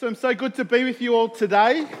I'm so good to be with you all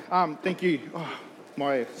today. Thank you,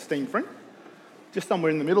 my esteemed friend. Just somewhere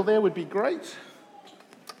in the middle there would be great.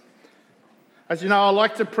 As you know, I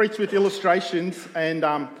like to preach with illustrations, and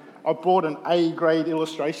I brought an A-grade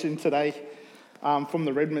illustration today from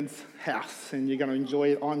the Redmonds house, and you're going to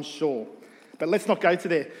enjoy it, I'm sure. But let's not go to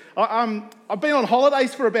there. I've been on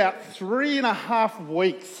holidays for about 3.5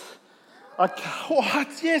 weeks.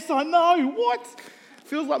 What? Yes, I know. What?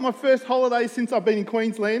 Feels like my first holiday since I've been in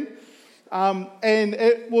Queensland. And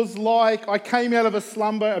it was like I came out of a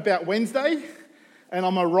slumber about Wednesday and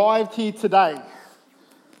I'm arrived here today.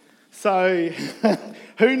 So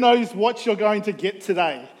who knows what you're going to get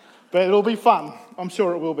today, but it'll be fun. I'm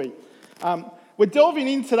sure it will be. We're delving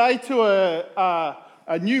in today to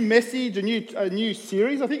a new message, a new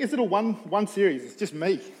series. I think it's a little one series. It's just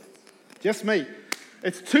me.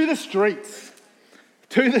 It's To the Streets.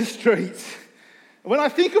 To the Streets. When I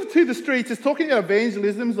think of To the Streets, it's talking about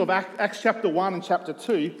evangelisms of Acts chapter 1 and chapter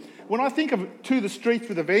 2. When I think of To the Streets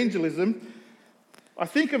with evangelism, I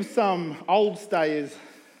think of some old stayers.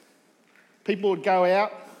 People would go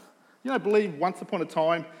out. I believe once upon a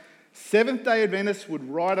time, Seventh-day Adventists would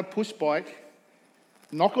ride a push bike,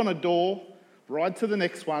 knock on a door, ride to the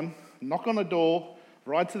next one, knock on a door,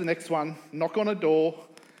 ride to the next one, knock on a door,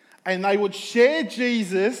 and they would share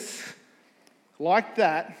Jesus like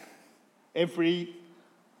that every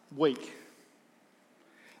week.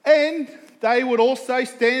 And they would also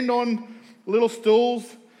stand on little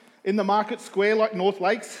stools in the market square like North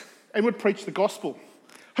Lakes and would preach the gospel.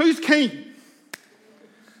 Who's keen?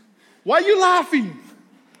 Why are you laughing?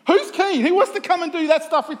 Who's keen? Who wants to come and do that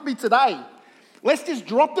stuff with me today? Let's just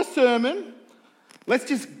drop the sermon. Let's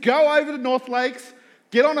just go over to North Lakes,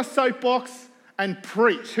 get on a soapbox and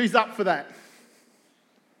preach. Who's up for that?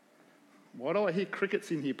 Why do I hear crickets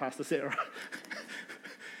in here, Pastor Sarah?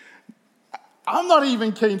 I'm not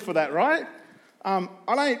even keen for that, right? I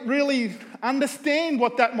don't really understand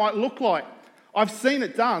what that might look like. I've seen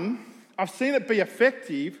it done. I've seen it be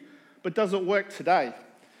effective, but does it work today?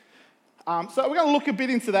 So we're going to look a bit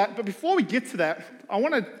into that. But before we get to that, I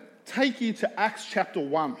want to take you to Acts chapter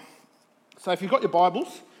 1. So if you've got your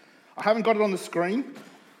Bibles, I haven't got it on the screen.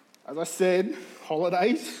 As I said,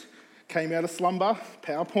 holidays. Came out of slumber,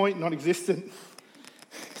 PowerPoint non-existent.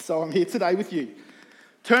 So I'm here today with you.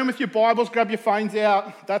 Turn with your Bibles, grab your phones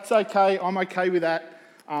out. That's okay, I'm okay with that.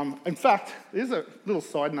 In fact, there's a little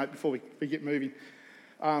side note before we get moving.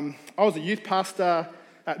 I was a youth pastor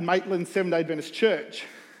at Maitland Seventh-day Adventist Church.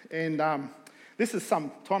 And this is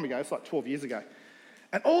some time ago, it's like 12 years ago.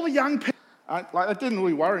 And all the young people, it didn't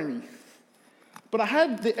really worry me. But I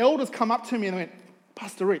had the elders come up to me and they went,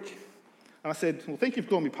 Pastor Rick. And I said, well, thank you for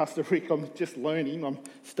calling me Pastor Rick. I'm just learning. I'm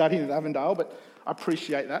studying at Avondale, but I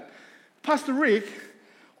appreciate that. Pastor Rick,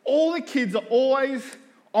 all the kids are always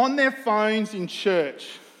on their phones in church,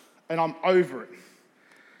 and I'm over it.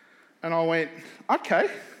 And I went, okay.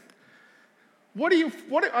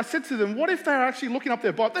 I said to them, what if they're actually looking up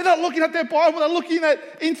their Bible? They're not looking at their Bible, they're looking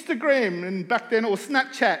at Instagram. And back then it was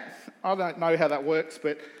Snapchat. I don't know how that works,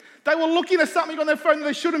 but they were looking at something on their phone that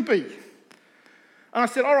they shouldn't be. And I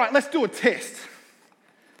said, all right, let's do a test.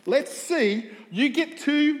 Let's see, you get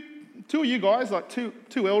two of you guys, like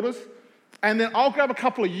two elders, and then I'll grab a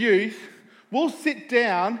couple of youth. We'll sit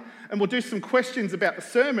down and we'll do some questions about the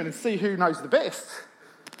sermon and see who knows the best.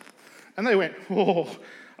 And they went, oh,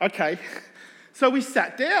 okay. So we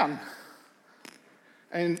sat down.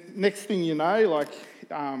 And next thing you know,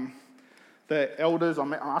 the elders,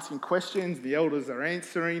 I'm asking questions, the elders are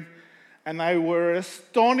answering. And they were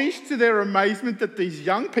astonished to their amazement that these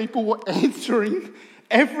young people were answering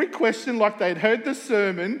every question like they'd heard the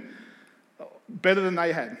sermon better than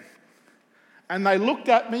they had. And they looked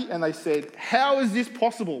at me and they said, how is this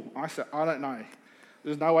possible? I said, I don't know.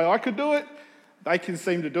 There's no way I could do it. They can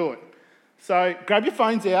seem to do it. So grab your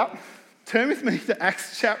phones out. Turn with me to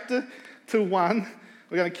Acts chapter 1.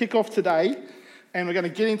 We're going to kick off today and we're going to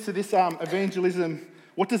get into this evangelism.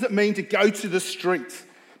 What does it mean to go to the streets?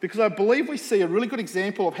 Because I believe we see a really good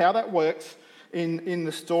example of how that works in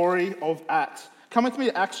the story of Acts. Come with me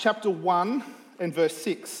to Acts chapter 1 and verse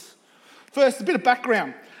 6. First, a bit of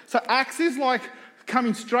background. So Acts is like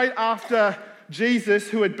coming straight after Jesus,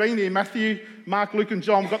 who had been there, Matthew, Mark, Luke and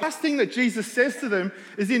John. The last thing that Jesus says to them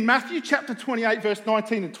is in Matthew chapter 28, verse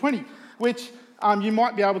 19 and 20, which you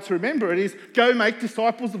might be able to remember. It is, go make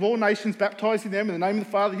disciples of all nations, baptizing them in the name of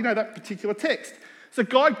the Father. You know that particular text. So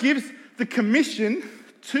God gives the commission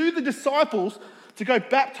to the disciples to go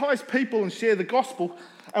baptize people and share the gospel.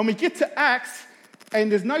 And we get to Acts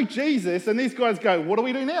and there's no Jesus and these guys go, what do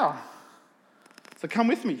we do now? So come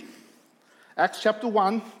with me. Acts chapter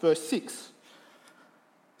 1, verse 6.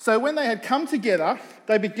 So when they had come together,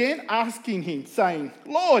 they began asking him, saying,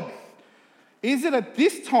 Lord, is it at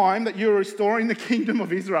this time that you are restoring the kingdom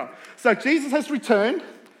of Israel? So Jesus has returned.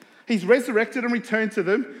 He's resurrected and returned to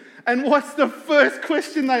them. And what's the first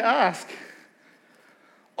question they ask?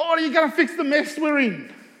 Oh, are you going to fix the mess we're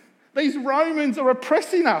in? These Romans are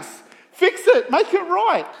oppressing us. Fix it. Make it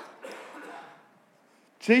right.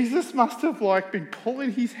 Jesus must have been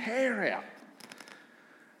pulling his hair out.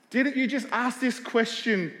 Didn't you just ask this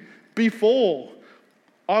question before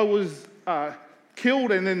I was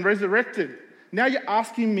killed and then resurrected? Now you're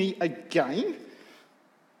asking me again?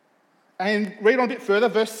 And read on a bit further,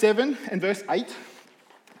 verse 7 and verse 8.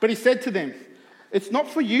 But he said to them, it's not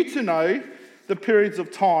for you to know the periods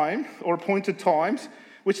of time or appointed times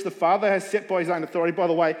which the Father has set by his own authority. By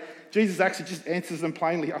the way, Jesus actually just answers them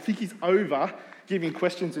plainly. I think he's over giving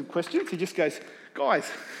questions and questions. He just goes,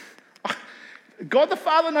 guys, God the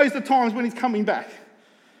Father knows the times when he's coming back.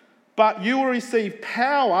 But you will receive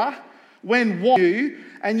power when you,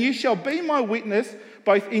 and you shall be my witness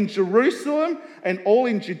both in Jerusalem and all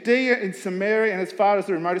in Judea and Samaria and as far as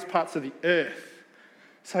the remotest parts of the earth.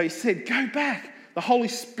 So he said, go back. The Holy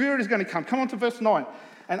Spirit is going to come. Come on to verse 9.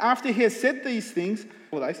 And after he has said these things,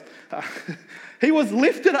 he was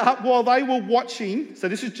lifted up while they were watching. So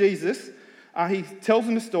this is Jesus. He tells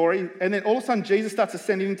them the story. And then all of a sudden, Jesus starts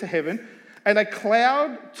ascending into heaven. And a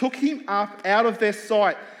cloud took him up out of their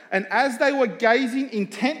sight. And as they were gazing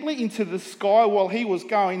intently into the sky while he was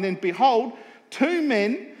going, then behold, 2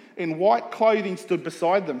 men in white clothing stood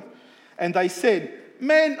beside them. And they said,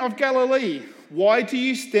 Men of Galilee, why do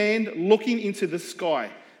you stand looking into the sky?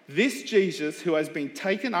 This Jesus who has been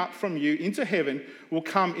taken up from you into heaven will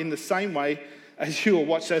come in the same way as you will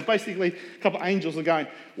watch. So basically, a couple of angels are going,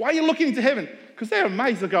 why are you looking into heaven? Because they're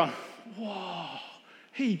amazed. They're going, whoa,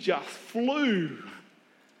 he just flew.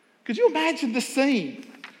 Could you imagine the scene?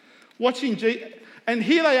 Watching Jesus, and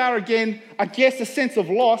here they are again, I guess a sense of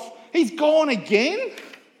loss. He's gone again?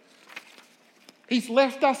 He's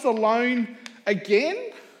left us alone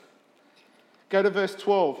again? Go to verse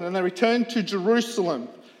 12. And they returned to Jerusalem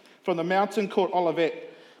from the mountain called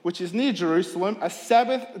Olivet, which is near Jerusalem, a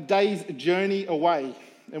Sabbath day's journey away.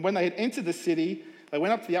 And when they had entered the city, they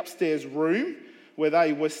went up to the upstairs room where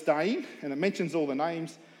they were staying, and it mentions all the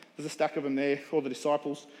names. There's a stack of them there, all the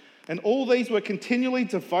disciples. And all these were continually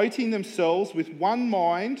devoting themselves with one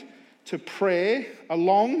mind to prayer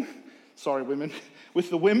with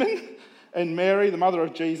the women and Mary, the mother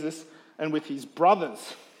of Jesus, and with his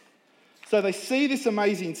brothers. So they see this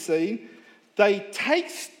amazing scene. They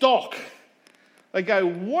take stock. They go,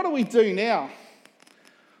 what do we do now?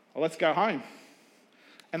 Well, let's go home.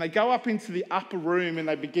 And they go up into the upper room and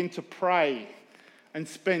they begin to pray and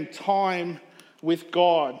spend time with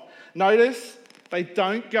God. Notice, they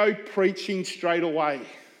don't go preaching straight away.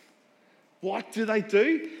 What do?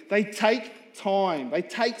 They take time. They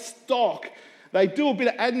take stock. They do a bit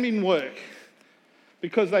of admin work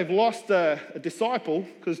because they've lost a disciple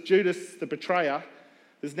because Judas, the betrayer,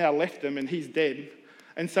 has now left them and he's dead.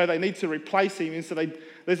 And so they need to replace him. And so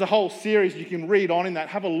there's a whole series you can read on in that.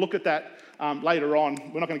 Have a look at that later on.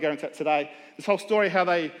 We're not going to go into that today. This whole story, how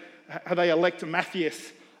they elect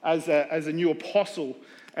Matthias as a new apostle.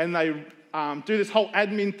 And they do this whole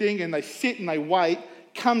admin thing and they sit and they wait.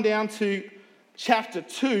 Come down to chapter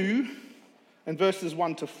 2 and verses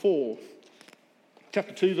 1 to 4.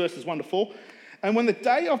 Chapter 2, verses 1 to 4. And when the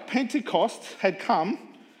day of Pentecost had come,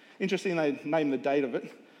 interesting they named the date of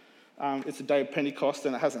it. It's the day of Pentecost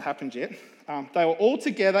and it hasn't happened yet. They were all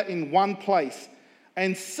together in one place.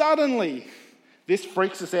 And suddenly, this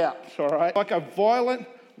freaks us out, all right? Like a violent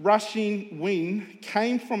rushing wind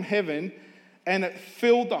came from heaven and it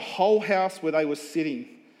filled the whole house where they were sitting.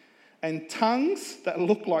 And tongues that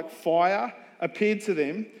looked like fire appeared to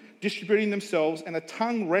them, distributing themselves, and a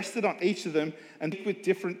tongue rested on each of them, and with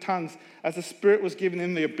different tongues, as the Spirit was giving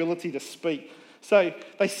them the ability to speak. So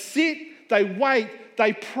they sit, they wait,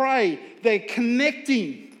 they pray, they're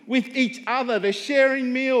connecting with each other, they're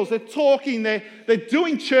sharing meals, they're talking, they're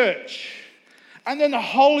doing church. And then the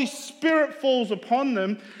Holy Spirit falls upon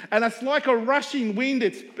them, and it's like a rushing wind.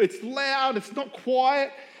 It's loud, it's not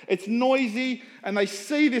quiet, it's noisy, and they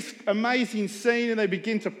see this amazing scene and they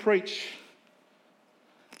begin to preach.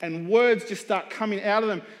 And words just start coming out of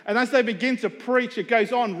them. And as they begin to preach, it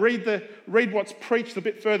goes on. Read what's preached a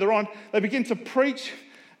bit further on. They begin to preach,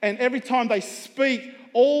 and every time they speak,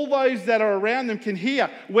 all those that are around them can hear.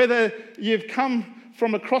 Whether you've come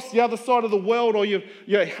from across the other side of the world or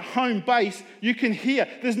your home base, you can hear.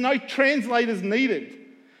 There's no translators needed.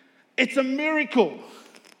 It's a miracle.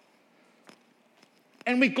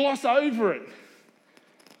 And we gloss over it.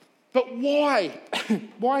 But why?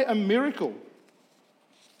 Why a miracle?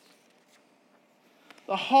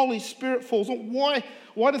 The Holy Spirit falls on.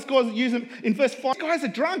 Why does God use them? In verse 5, these guys are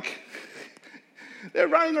drunk. They're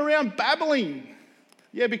running around babbling.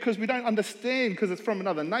 Yeah, because we don't understand because it's from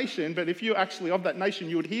another nation, but if you're actually of that nation,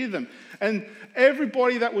 you would hear them. And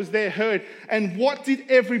everybody that was there heard. And what did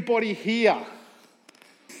everybody hear?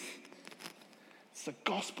 It's the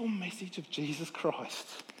gospel message of Jesus Christ.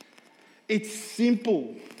 It's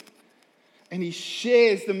simple. And he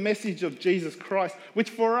shares the message of Jesus Christ, which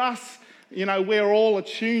for us, we're all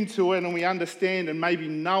attuned to it and we understand and maybe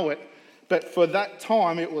know it. But for that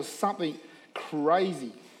time, it was something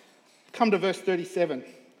crazy. Come to verse 37.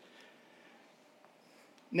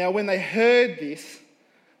 Now, when they heard this,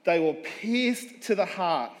 they were pierced to the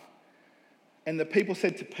heart. And the people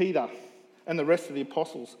said to Peter and the rest of the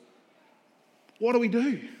apostles, what do we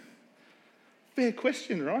do? Fair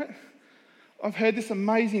question, right? I've heard this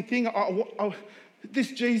amazing thing.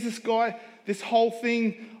 This Jesus guy, this whole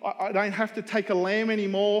thing, I don't have to take a lamb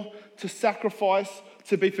anymore to sacrifice,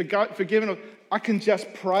 to be forgiven. I can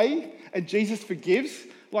just pray and Jesus forgives.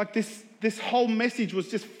 Like this whole message was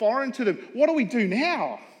just foreign to them. What do we do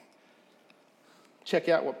now? Check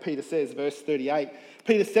out what Peter says, verse 38.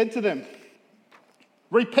 Peter said to them,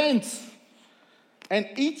 repent, and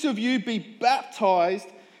each of you be baptized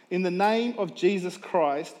in the name of Jesus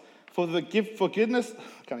Christ for the forgiveness,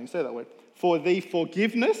 I can't even say that word, for the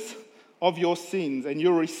forgiveness of your sins, and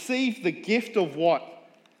you'll receive the gift of what?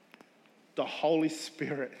 The Holy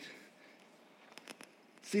Spirit.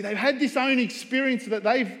 See, they've had this own experience that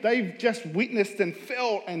they've just witnessed and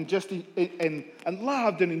felt and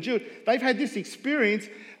loved and endured. They've had this experience.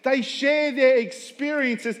 They share their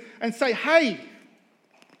experiences and say, hey,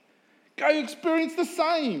 go experience the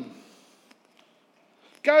same.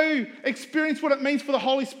 Go experience what it means for the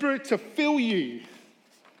Holy Spirit to fill you.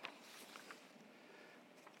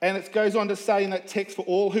 And it goes on to say in that text, for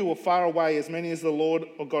all who were far away, as many as the Lord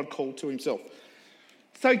or God called to himself.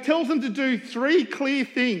 So he tells them to do 3 clear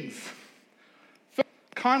things. First,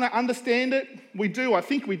 kind of understand it. We do, I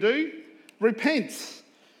think we do. Repent.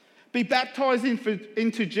 Be baptized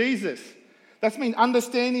into Jesus. That's mean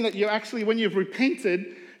understanding that you actually, when you've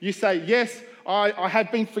repented, you say, yes, I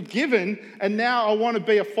have been forgiven, and now I want to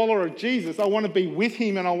be a follower of Jesus. I want to be with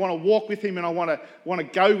him, and I want to walk with him, and I want to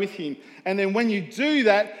go with him. And then when you do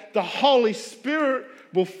that, the Holy Spirit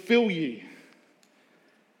will fill you.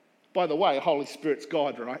 By the way, Holy Spirit's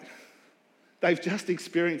God, right? They've just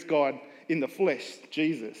experienced God in the flesh,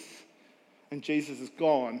 Jesus. And Jesus is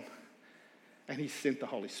gone, and he sent the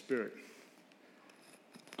Holy Spirit.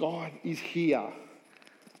 God is here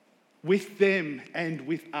with them and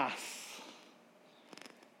with us.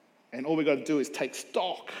 And all we've got to do is take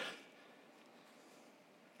stock.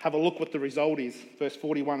 Have a look what the result is. Verse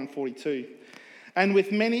 41 and 42. And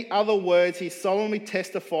with many other words, he solemnly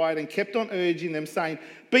testified and kept on urging them, saying,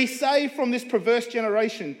 be saved from this perverse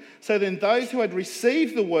generation. So then those who had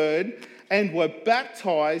received the word and were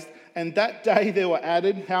baptized, and that day there were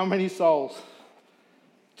added, how many souls?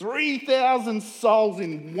 3,000 souls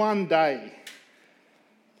in one day.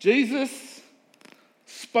 Jesus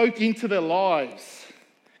spoke into their lives,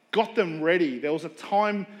 got them ready. There was a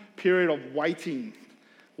time period of waiting.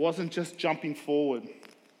 It wasn't just jumping forward.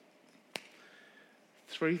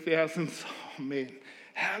 3,000, oh man,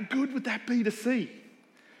 how good would that be to see?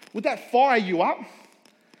 Would that fire you up?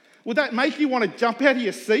 Would that make you want to jump out of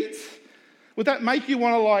your seats? Would that make you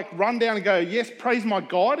want to run down and go, yes, praise my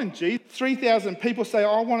God and Jesus? 3,000 people say,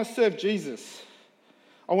 I want to serve Jesus.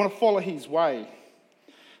 I want to follow his way.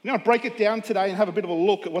 I'm going to break it down today and have a bit of a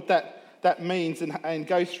look at what that means and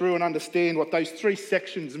go through and understand what those 3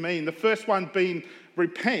 sections mean. The first one being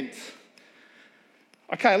repent.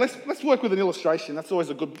 Okay, let's work with an illustration. That's always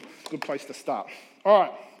a good place to start. All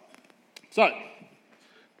right. So,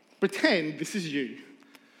 pretend this is you.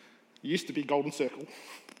 You used to be golden circle,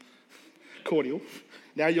 cordial.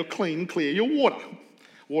 Now you're clean, clear. You're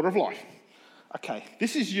water of life. Okay,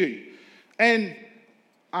 this is you. And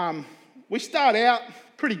we start out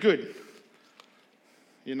pretty good.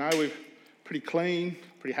 We're pretty clean,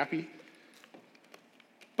 pretty happy.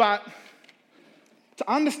 But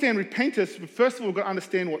to understand repentance, first of all, we've got to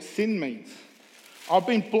understand what sin means. I've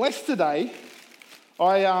been blessed today.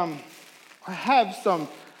 I have some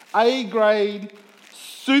A-grade,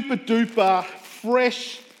 super-duper,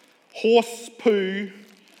 fresh horse poo,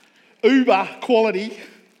 Uber quality,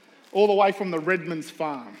 all the way from the Redmond's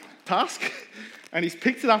farm. Tusk, and he's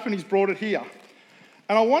picked it up and he's brought it here.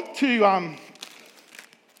 And I want to,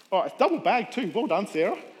 it's double bagged too. Well done,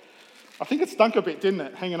 Sarah. I think it stunk a bit, didn't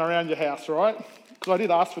it, hanging around your house, right? Because I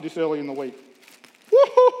did ask for this early in the week.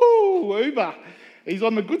 Woo-hoo! Woo-hoo, Uber. He's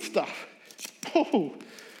on the good stuff. All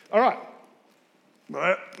right.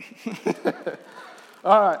 All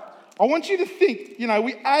right. I want you to think,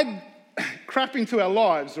 we add crap into our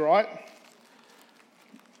lives, right?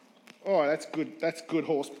 Oh, that's good. That's good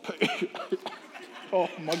horse poo. Oh,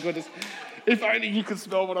 my goodness. If only you could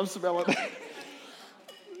smell what I'm smelling.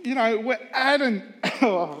 We're adding...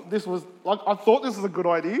 Oh, I thought this was a good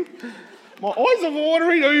idea. My eyes are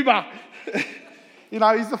watering, Uber.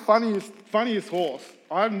 He's the funniest horse.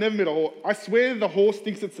 I've never met a horse. I swear the horse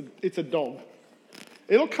thinks it's a dog.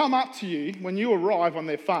 It'll come up to you when you arrive on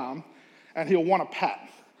their farm and he'll want a pat.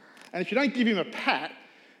 And if you don't give him a pat,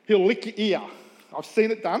 he'll lick your ear. I've seen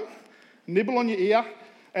it done. Nibble on your ear,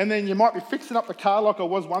 and then you might be fixing up the car like I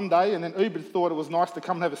was one day, and then Uber thought it was nice to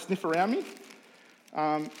come and have a sniff around me.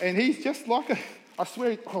 And he's just like I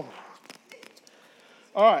swear... Oh.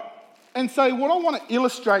 All right. And so what I want to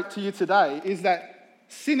illustrate to you today is that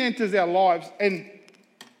sin enters our lives, and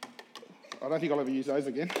I don't think I'll ever use those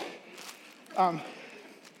again.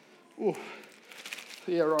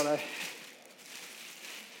 Yeah, righto.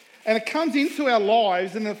 And it comes into our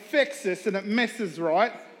lives and it affects us and it messes,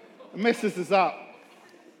 right? It messes us up.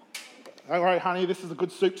 Don't worry, honey, this is a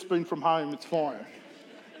good soup spoon from home. It's fine.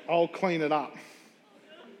 I'll clean it up.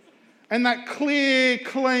 And that clear,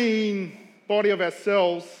 clean body of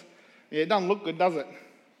ourselves, it doesn't look good, does it?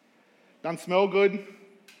 Doesn't smell good.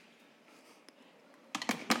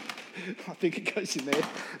 I think it goes in there.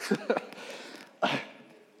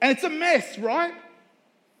 And it's a mess, right?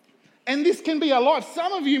 And this can be our life.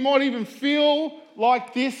 Some of you might even feel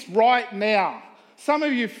like this right now. Some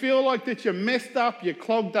of you feel like that you're messed up, you're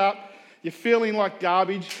clogged up, you're feeling like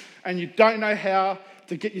garbage, and you don't know how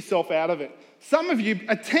to get yourself out of it. Some of you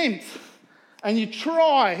attempt, and you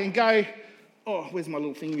try and go, oh, where's my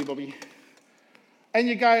little thingy, Bobby? And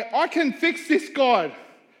you go, I can fix this, God.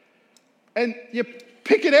 And you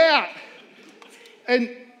pick it out, and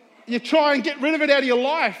you try and get rid of it out of your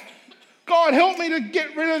life. God, help me to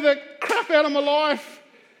get rid of the crap out of my life.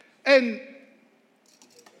 And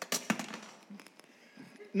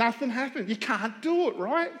nothing happens. You can't do it,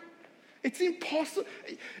 right? It's impossible.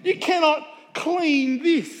 You cannot clean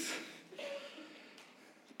this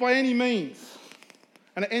by any means.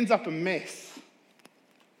 And it ends up a mess.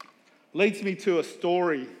 Leads me to a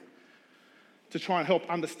story to try and help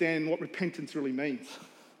understand what repentance really means.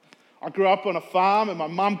 I grew up on a farm and my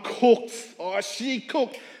mum cooks. Oh, she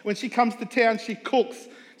cooked. When she comes to town, she cooks.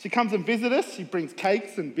 She comes and visits us. She brings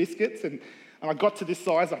cakes and biscuits. And I got to this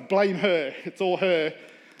size. I blame her. It's all her.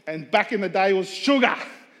 And back in the day, it was sugar.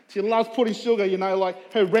 She loves putting sugar,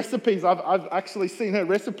 like her recipes. I've actually seen her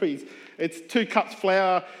recipes. It's 2 cups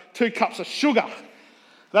flour, 2 cups of sugar.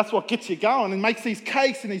 That's what gets you going, and makes these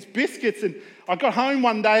cakes and these biscuits. And I got home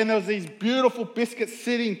one day and there was these beautiful biscuits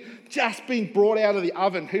sitting, just being brought out of the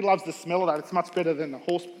oven. Who loves the smell of that? It's much better than the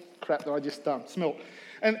horse crap that I just smelled.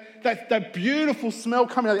 And that beautiful smell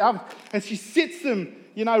coming out of the oven. And she sits them,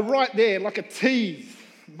 right there like a tease.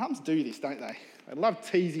 Mums do this, don't they? They love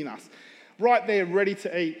teasing us. Right there, ready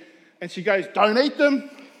to eat. And she goes, don't eat them.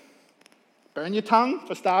 Burn your tongue,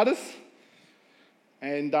 for starters.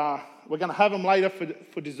 And we're going to have them later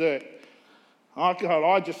for dessert.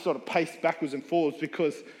 I just sort of paced backwards and forwards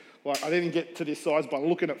because I didn't get to this size by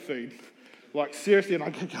looking at food. Seriously, and I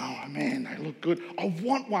go, oh man, they look good. I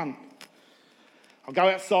want one. I'll go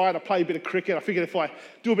outside, I play a bit of cricket. I figured if I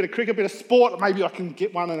do a bit of cricket, a bit of sport, maybe I can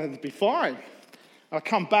get one and it'd be fine. I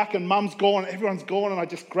come back and mum's gone, everyone's gone, and I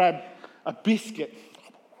just grab a biscuit.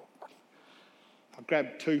 I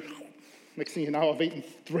grab 2. Next thing you know, I've eaten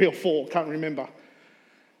 3 or 4, can't remember.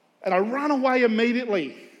 And I run away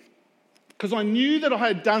immediately because I knew that I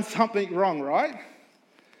had done something wrong, right?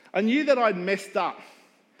 I knew that I'd messed up.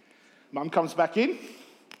 Mum comes back in.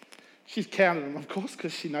 She's counted them, of course,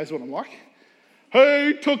 because she knows what I'm like.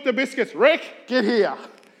 Who took the biscuits? Rick, get here.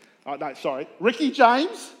 Oh, no, sorry. Ricky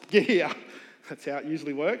James, get here. That's how it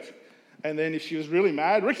usually worked. And then if she was really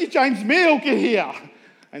mad, Ricky James Meale, get here.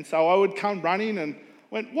 And so I would come running and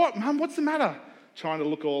went, what, Mum, what's the matter? Trying to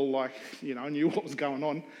look all like, I knew what was going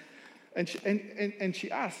on. And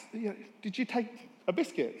she asked, did you take a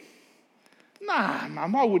biscuit? Nah,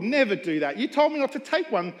 Mum, I would never do that. You told me not to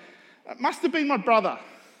take one. It must have been my brother.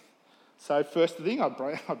 So first thing, I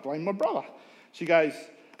blame my brother. She goes,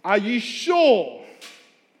 are you sure?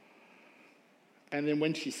 And then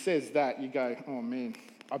when she says that, you go, oh man,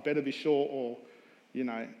 I better be sure or,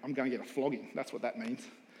 I'm going to get a flogging. That's what that means.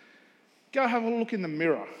 Go have a look in the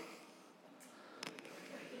mirror.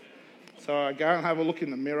 So I go and have a look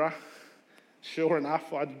in the mirror. Sure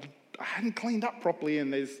enough, I hadn't cleaned up properly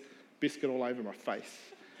and there's biscuit all over my face.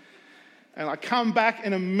 And I come back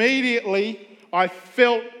and immediately I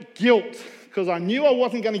felt guilt because I knew I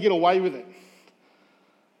wasn't going to get away with it.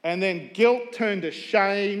 And then guilt turned to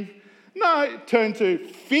shame. No, it turned to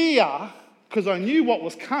fear because I knew what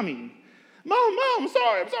was coming. Mom, I'm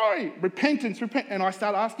sorry. Repentance. And I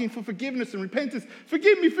start asking for forgiveness and repentance.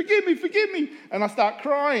 Forgive me. And I start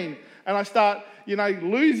crying and I start,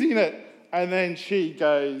 losing it. And then she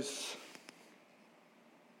goes.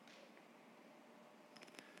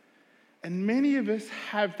 And many of us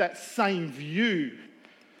have that same view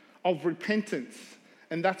of repentance.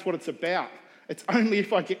 And that's what it's about. It's only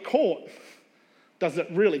if I get caught does it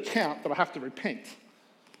really count that I have to repent.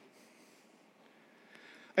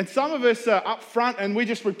 And some of us are up front and we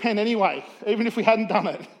just repent anyway, even if we hadn't done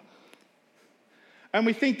it. And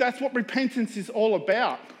we think that's what repentance is all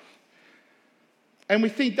about. And we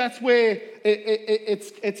think that's where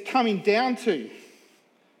it's coming down to.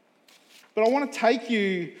 But I want to take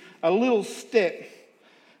you a little step.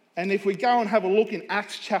 And if we go and have a look in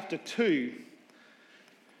Acts chapter 2,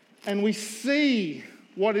 and we see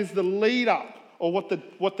what is the lead up, or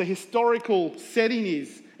what the historical setting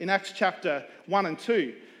is in Acts chapter 1 and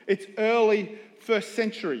 2. It's early first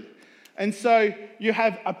century. And so you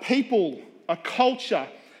have a people, a culture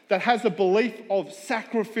that has a belief of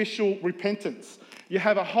sacrificial repentance. You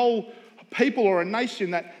have a whole people or a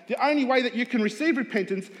nation that the only way that you can receive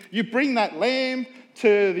repentance, you bring that lamb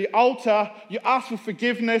to the altar, you ask for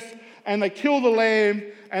forgiveness, and they kill the lamb,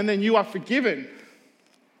 and then you are forgiven.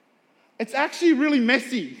 It's actually really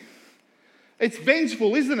messy. It's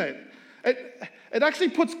vengeful, isn't it? It actually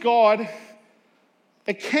puts God,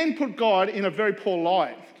 it can put God in a very poor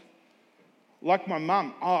light. Like my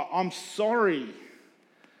mum, I'm sorry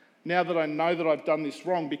now that I know that I've done this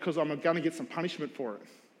wrong because I'm going to get some punishment for it.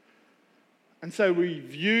 And so we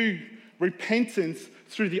view repentance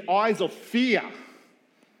through the eyes of fear.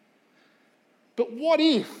 But what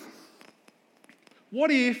if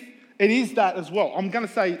it is that as well? I'm going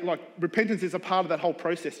to say, repentance is a part of that whole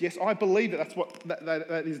process. Yes, I believe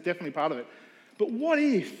that is definitely part of it. But what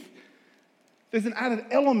if there's an added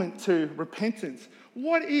element to repentance?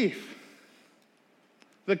 What if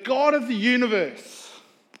the God of the universe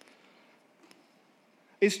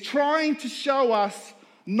is trying to show us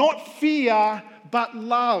not fear, but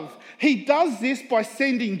love? He does this by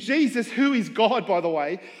sending Jesus, who is God, by the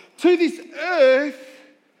way, to this earth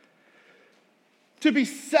to be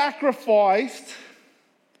sacrificed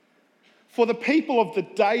for the people of the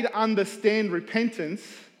day to understand repentance.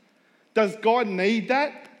 Does God need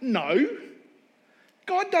that? No.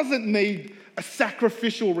 God doesn't need a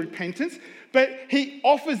sacrificial repentance, but he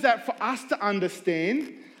offers that for us to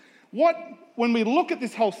understand. When we look at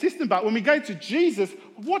this whole system, but when we go to Jesus,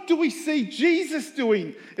 what do we see Jesus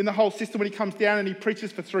doing in the whole system when he comes down and he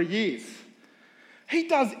preaches for 3 years? He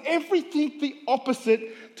does everything the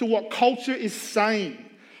opposite to what culture is saying.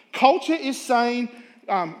 Culture is saying,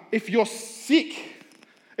 if you're sick,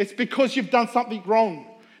 it's because you've done something wrong.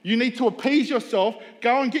 You need to appease yourself,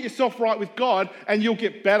 go and get yourself right with God, and you'll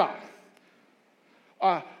get better.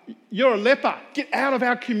 You're a leper, get out of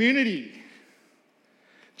our community.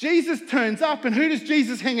 Jesus turns up, and who does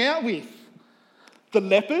Jesus hang out with? The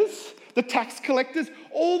lepers, the tax collectors,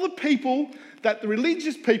 all the people that the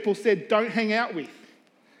religious people said don't hang out with.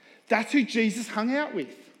 That's who Jesus hung out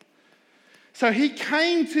with. So he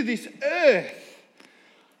came to this earth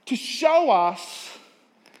to show us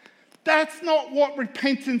that's not what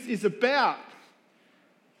repentance is about.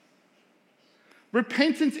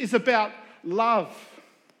 Repentance is about love.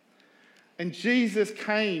 And Jesus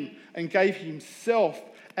came and gave himself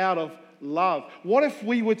out of love. What if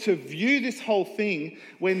we were to view this whole thing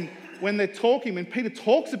when Peter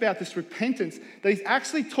talks about this repentance, that he's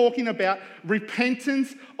actually talking about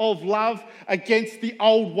repentance of love against the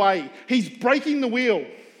old way. He's breaking the wheel.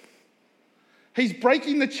 He's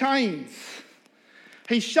breaking the chains.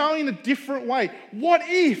 He's showing a different way. What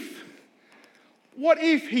if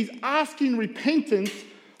he's asking repentance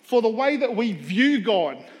for the way that we view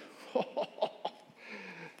God?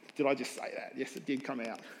 Did I just say that? Yes, it did come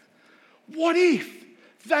out. What if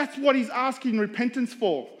that's what he's asking repentance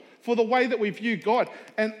for the way that we view God?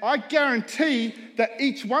 And I guarantee that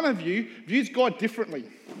each one of you views God differently.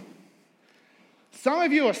 Some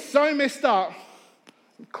of you are so messed up,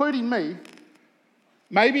 including me,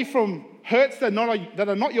 maybe from hurts that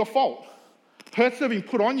are not your fault, hurts that have been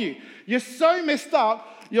put on you. You're so messed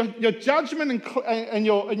up, your judgment and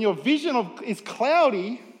your vision is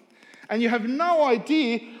cloudy, and you have no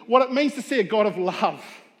idea what it means to see a God of love.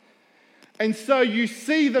 And so you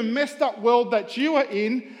see the messed up world that you are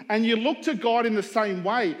in and you look to God in the same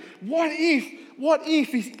way. What if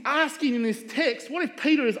he's asking in this text, what if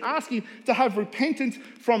Peter is asking to have repentance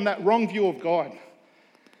from that wrong view of God?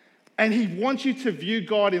 And he wants you to view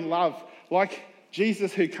God in love, like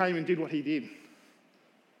Jesus who came and did what he did.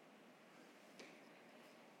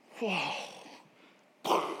 Whoa.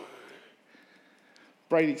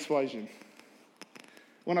 Brain explosion.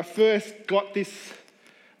 When I first got this,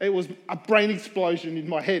 it was a brain explosion in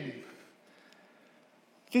my head.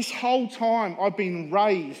 This whole time I've been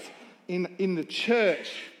raised in the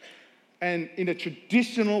church and in a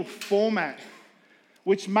traditional format,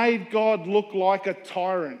 which made God look like a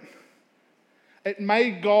tyrant. It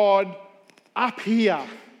made God up here,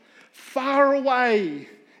 far away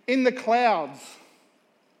in the clouds.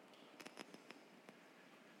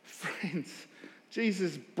 Friends,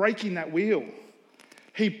 Jesus breaking that wheel.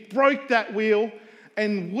 He broke that wheel,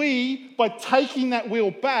 and we, by taking that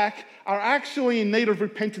wheel back, are actually in need of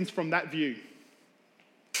repentance from that view.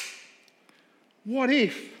 What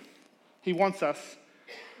if he wants us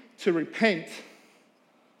to repent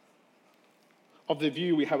of the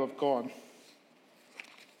view we have of God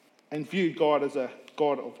and view God as a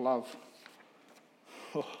God of love?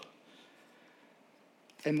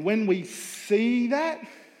 And when we see that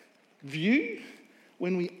view,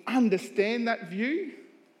 when we understand that view,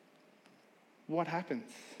 what happens?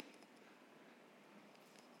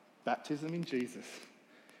 Baptism in Jesus.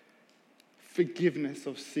 Forgiveness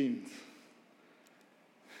of sins.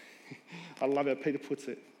 I love how Peter puts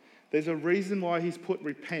it. There's a reason why he's put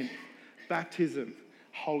repent, baptism,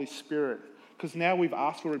 Holy Spirit. Because now we've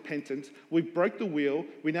asked for repentance, we've broke the wheel,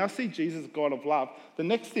 we now see Jesus, God of love. The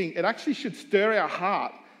next thing, it actually should stir our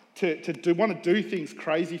heart to want to do things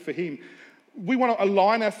crazy for him. We want to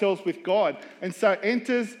align ourselves with God. And so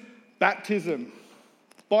enters baptism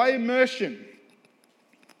by immersion.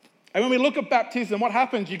 And when we look at baptism, what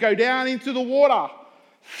happens? You go down into the water.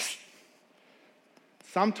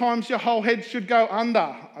 Sometimes your whole head should go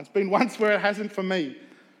under. It's been once where it hasn't for me.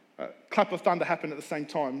 Clap of thunder happened at the same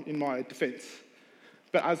time in my defense.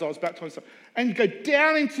 But as I was baptized, and you go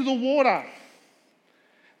down into the water.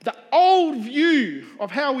 The old view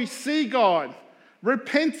of how we see God,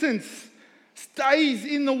 repentance, stays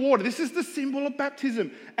in the water. This is the symbol of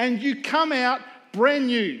baptism. And you come out brand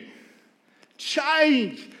new,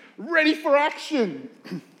 changed, ready for action.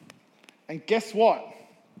 And guess what?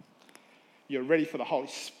 You're ready for the Holy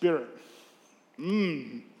Spirit.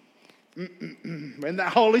 When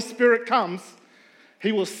that Holy Spirit comes,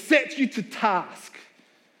 he will set you to task.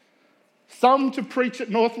 Some to preach at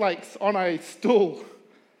North Lakes on a stool,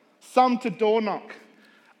 some to door knock,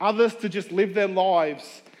 others to just live their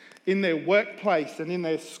lives in their workplace and in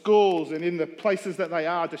their schools and in the places that they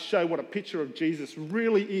are to show what a picture of Jesus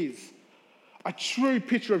really is. A true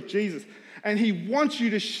picture of Jesus. And he wants you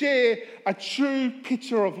to share a true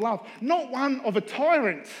picture of love. Not one of a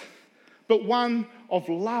tyrant, but one of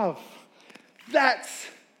love. That's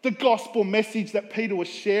the gospel message that Peter was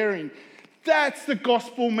sharing. That's the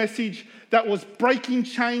gospel message that was breaking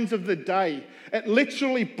chains of the day. It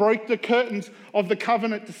literally broke the curtains of the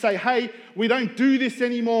covenant to say, hey, we don't do this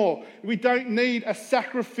anymore. We don't need a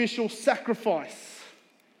sacrificial sacrifice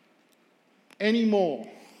anymore.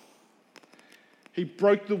 He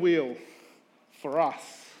broke the wheel for us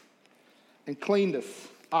and cleaned us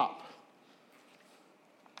up.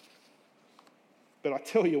 But I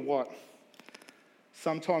tell you what,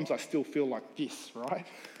 sometimes I still feel like this, right?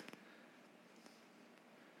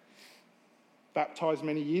 Baptized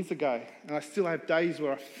many years ago, and I still have days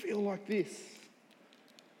where I feel like this.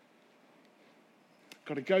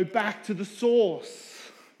 Got to go back to the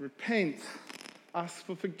source, repent, ask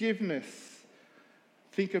for forgiveness,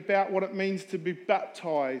 think about what it means to be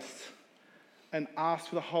baptized, and ask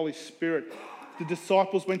for the Holy Spirit. The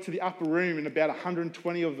disciples went to the upper room, and about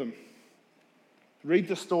 120 of them. Read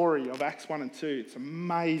the story of Acts 1 and 2. It's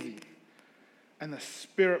amazing. And the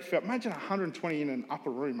Spirit fell. Imagine 120 in an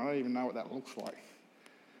upper room. I don't even know what that looks like.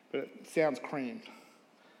 But it sounds crammed.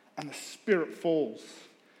 And the Spirit falls.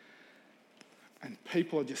 And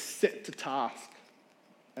people are just set to task.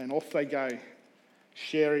 And off they go,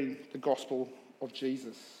 sharing the gospel of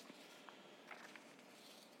Jesus.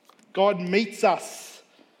 God meets us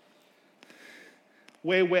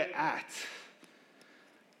where we're at.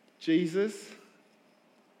 Jesus,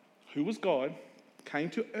 who was God, came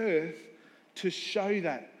to earth to show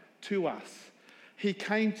that to us. He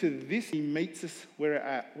came to this, he meets us where we're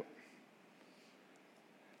at.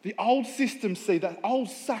 The old system, that old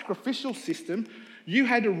sacrificial system, you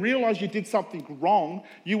had to realize you did something wrong.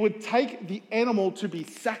 You would take the animal to be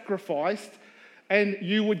sacrificed and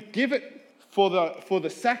you would give it for the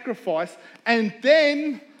sacrifice, and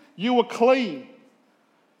then you were clean.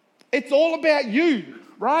 It's all about you,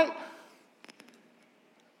 right?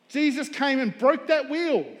 Jesus came and broke that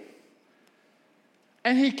wheel.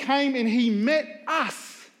 And he came and he met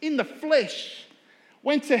us in the flesh,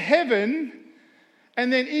 went to heaven,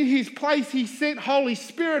 and then in his place he sent Holy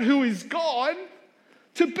Spirit, who is God,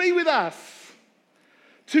 to be with us,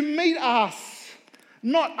 to meet us,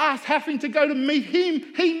 not us having to go to meet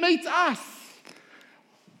him. He meets us.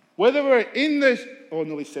 Whether we're in the, I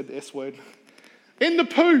nearly said the S word, in the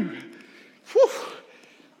poo. Whew.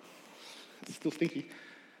 It's still stinky.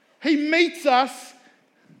 He meets us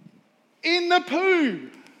in the poo.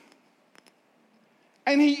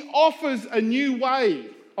 And he offers a new way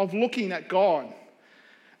of looking at God.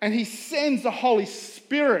 And he sends the Holy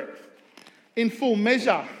Spirit in full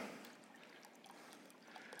measure.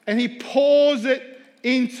 And he pours it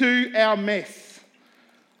into our mess.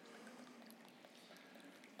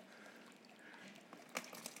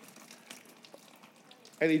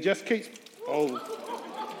 And he just keeps,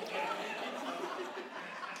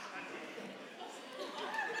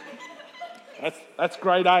 That's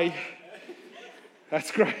grade A.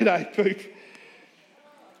 That's grade A poop.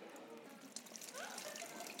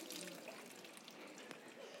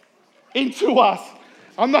 Into us.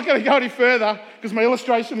 I'm not going to go any further because my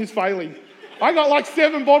illustration is failing. I got like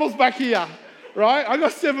 7 bottles back here, right? I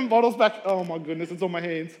got 7 bottles back. Oh my goodness, it's on my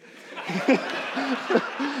hands.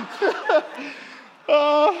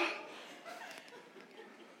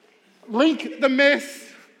 Link the mess.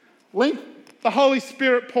 Link the Holy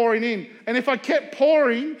Spirit pouring in. And if I kept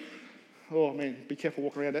pouring, oh man, be careful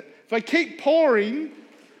walking around it. If I keep pouring,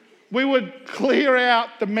 we would clear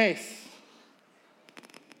out the mess.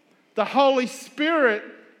 The Holy Spirit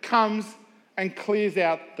comes and clears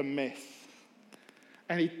out the mess.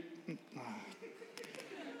 And he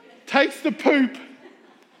takes the poop.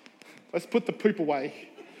 Let's put the poop away.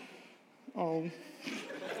 Oh.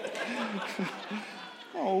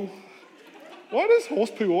 Why does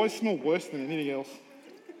horse poo always smell worse than anything else?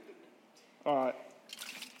 All right.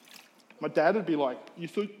 My dad would be like,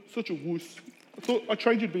 "You're such a wuss. I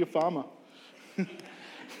trained you to be a farmer."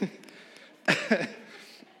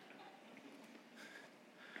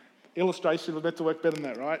 Illustration was meant to work better than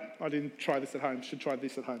that, right? I didn't try this at home. Should try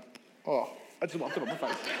this at home. Oh, I just wiped it on my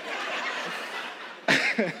face.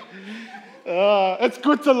 It's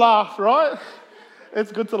good to laugh, right?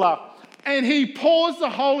 It's good to laugh. And he pours the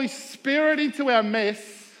Holy Spirit into our mess.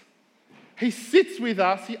 He sits with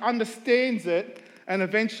us, he understands it, and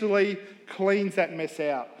eventually cleans that mess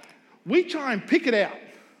out. We try and pick it out,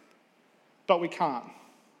 but we can't.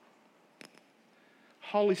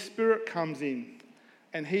 Holy Spirit comes in,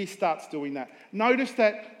 and he starts doing that. Notice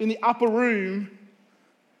that in the upper room,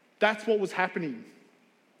 that's what was happening.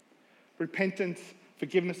 Repentance,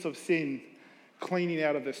 forgiveness of sin, cleaning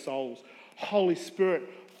out of their souls. Holy Spirit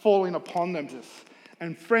falling upon them.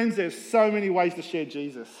 And friends, there's so many ways to share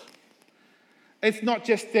Jesus. It's not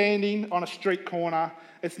just standing on a street corner.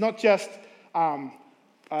 It's not just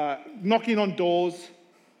knocking on doors.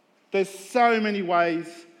 There's so many ways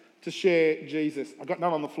to share Jesus. I've got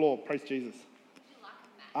none on the floor. Praise Jesus. Would you like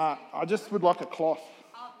a mat? I just would like a cloth.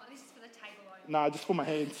 Oh, well, this is for the table only. No, just for my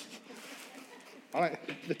hands.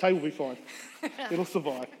 The table will be fine. It'll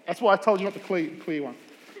survive. That's why I told you not to clear one.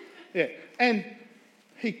 Yeah. And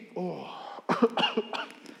he...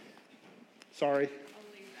 Sorry. I'll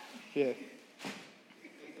leave that. Yeah.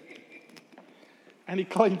 And he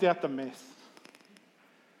cleans out the mess.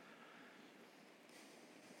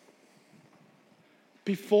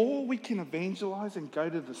 Before we can evangelize and go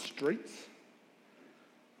to the streets,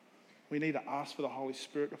 we need to ask for the Holy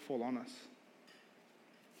Spirit to fall on us.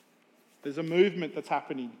 There's a movement that's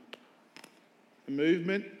happening. A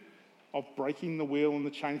movement of breaking the wheel and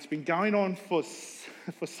the chain. It's been going on for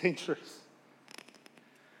centuries.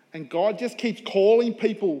 And God just keeps calling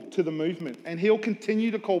people to the movement. And he'll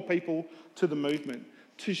continue to call people to the movement.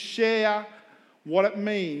 To share what it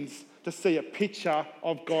means to see a picture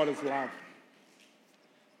of God as love.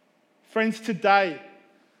 Friends, today,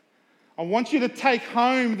 I want you to take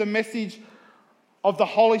home the message of the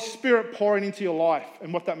Holy Spirit pouring into your life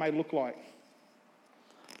and what that may look like.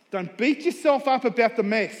 Don't beat yourself up about the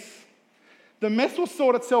mess. The mess will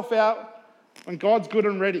sort itself out when God's good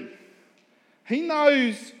and ready. He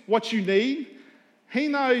knows what you need. He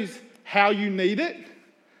knows how you need it.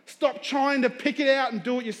 Stop trying to pick it out and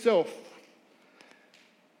do it yourself.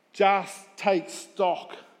 Just take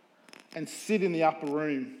stock and sit in the upper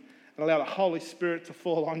room and allow the Holy Spirit to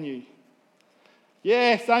fall on you.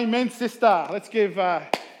 Yes, amen, sister. Let's give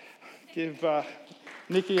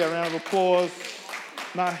Nikki a round of applause.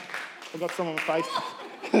 No, I've got some on my face.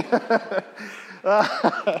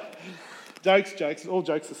 Jokes, all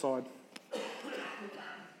jokes aside.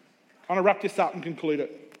 I want to wrap this up and conclude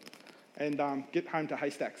it and get home to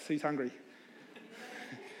Haystacks. He's hungry.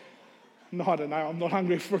 No, I don't know. I'm not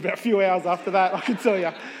hungry for about a few hours after that, I can tell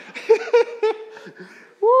you.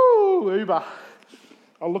 Woo, Uber.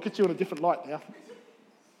 I'll look at you in a different light now.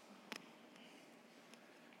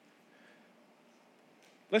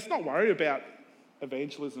 Let's not worry about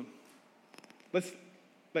evangelism. Let's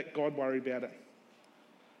let God worry about it.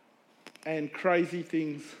 And crazy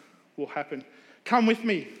things will happen. Come with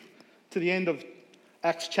me to the end of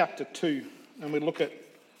Acts chapter 2 and we look at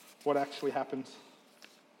what actually happens.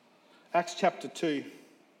 Acts chapter 2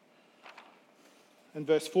 and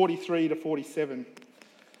verse 43 to 47.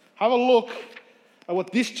 Have a look at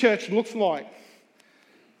what this church looks like.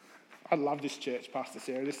 I love this church, Pastor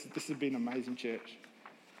Sarah. This has been an amazing church.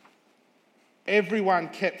 Everyone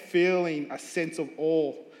kept feeling a sense of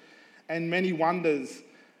awe, and many wonders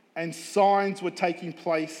and signs were taking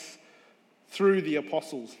place through the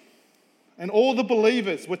apostles. And all the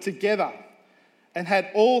believers were together and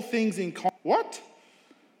had all things in common. What?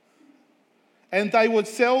 And they would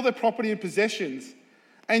sell their property and possessions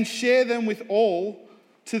and share them with all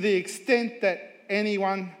to the extent that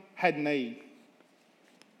anyone had need.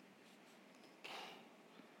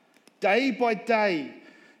 Day by day,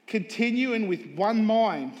 continuing with one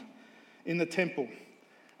mind in the temple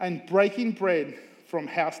and breaking bread from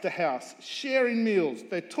house to house, sharing meals.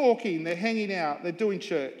 They're talking, they're hanging out, they're doing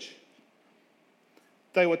church.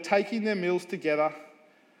 They were taking their meals together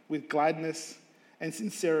with gladness and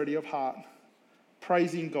sincerity of heart,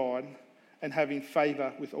 praising God and having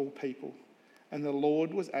favour with all people. And the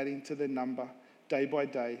Lord was adding to their number day by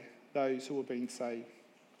day those who were being saved.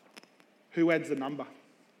 Who adds the number?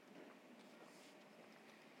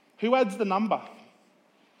 Who adds the number?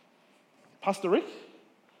 Pastor Rick?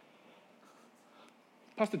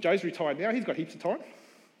 Pastor Joe's retired now. He's got heaps of time.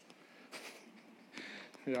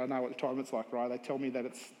 Yeah, I know what retirement's like, right? They tell me that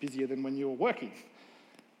it's busier than when you were working.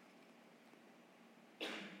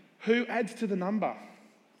 Who adds to the number?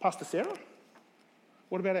 Pastor Sarah?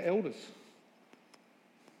 What about our elders?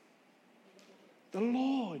 The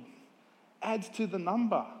Lord adds to the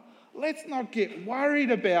number. Let's not get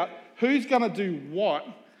worried about who's going to do what,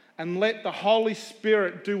 and let the Holy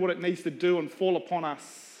Spirit do what it needs to do and fall upon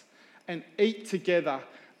us and eat together,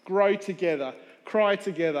 grow together, cry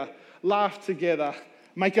together, laugh together,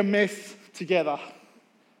 make a mess together.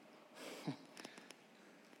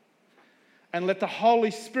 And let the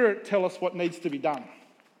Holy Spirit tell us what needs to be done.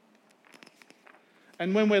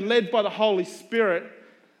 And when we're led by the Holy Spirit,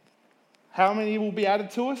 how many will be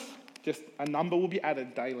added to us? Just a number will be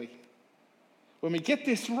added daily. When we get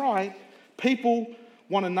this right, people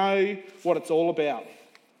want to know what it's all about.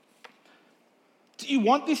 Do you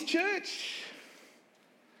want this church?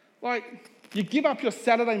 Like, you give up your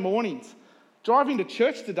Saturday mornings. Driving to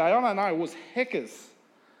church today, I don't know, it was heckers.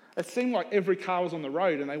 It seemed like every car was on the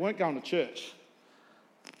road and they weren't going to church.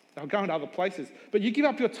 They were going to other places. But you give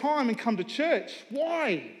up your time and come to church.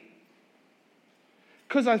 Why?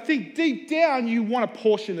 Because I think deep down you want a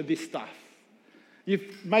portion of this stuff.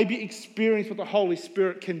 You've maybe experienced what the Holy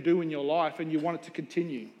Spirit can do in your life and you want it to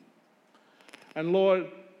continue. And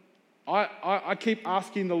Lord, I keep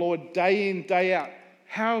asking the Lord day in, day out,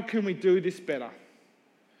 how can we do this better?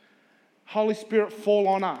 Holy Spirit, fall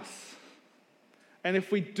on us. And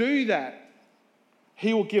if we do that,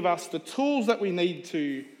 He will give us the tools that we need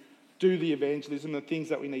to do the evangelism, the things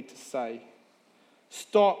that we need to say.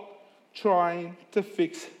 Stop trying to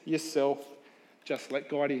fix yourself. Just let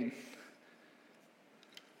God in.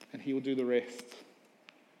 And He will do the rest.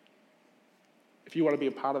 If you want to be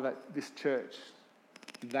a part of this church,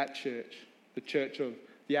 the church of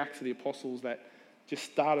the Acts of the Apostles that just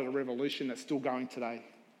started a revolution that's still going today.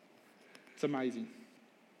 It's amazing.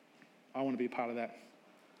 I want to be a part of that.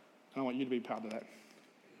 And I want you to be a part of that.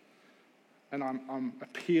 And I'm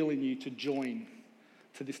appealing you to join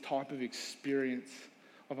to this type of experience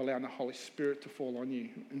of allowing the Holy Spirit to fall on you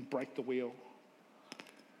and break the wheel.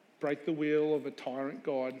 Break the wheel of a tyrant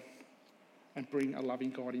God and bring a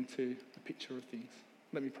loving God into the picture of things.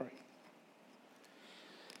 Let me pray.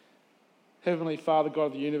 Heavenly Father, God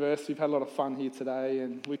of the universe, we've had a lot of fun here today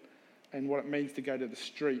and what it means to go to the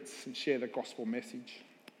streets and share the gospel message.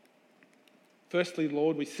 Firstly,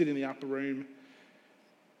 Lord, we sit in the upper room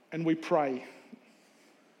and we pray.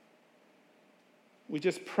 We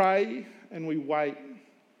just pray and we wait.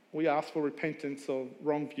 We ask for repentance of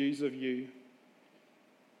wrong views of you.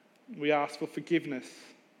 We ask for forgiveness.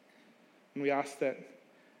 And we ask that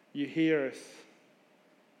you hear us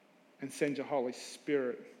and send your Holy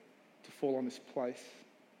Spirit to fall on this place.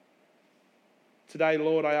 Today,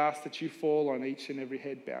 Lord, I ask that you fall on each and every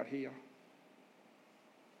head bowed here,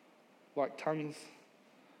 like tongues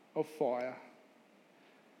of fire.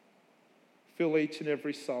 Fill each and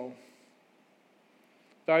every soul.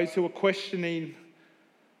 Those who are questioning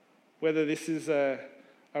whether this is a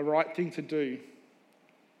right thing to do,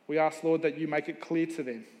 we ask, Lord, that you make it clear to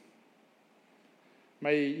them.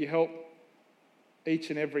 May you help each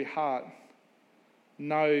and every heart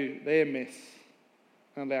know their mess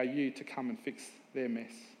and allow you to come and fix their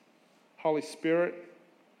mess. Holy Spirit,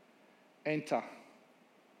 enter.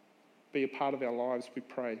 Be a part of our lives, we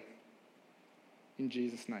pray. In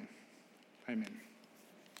Jesus' name, amen.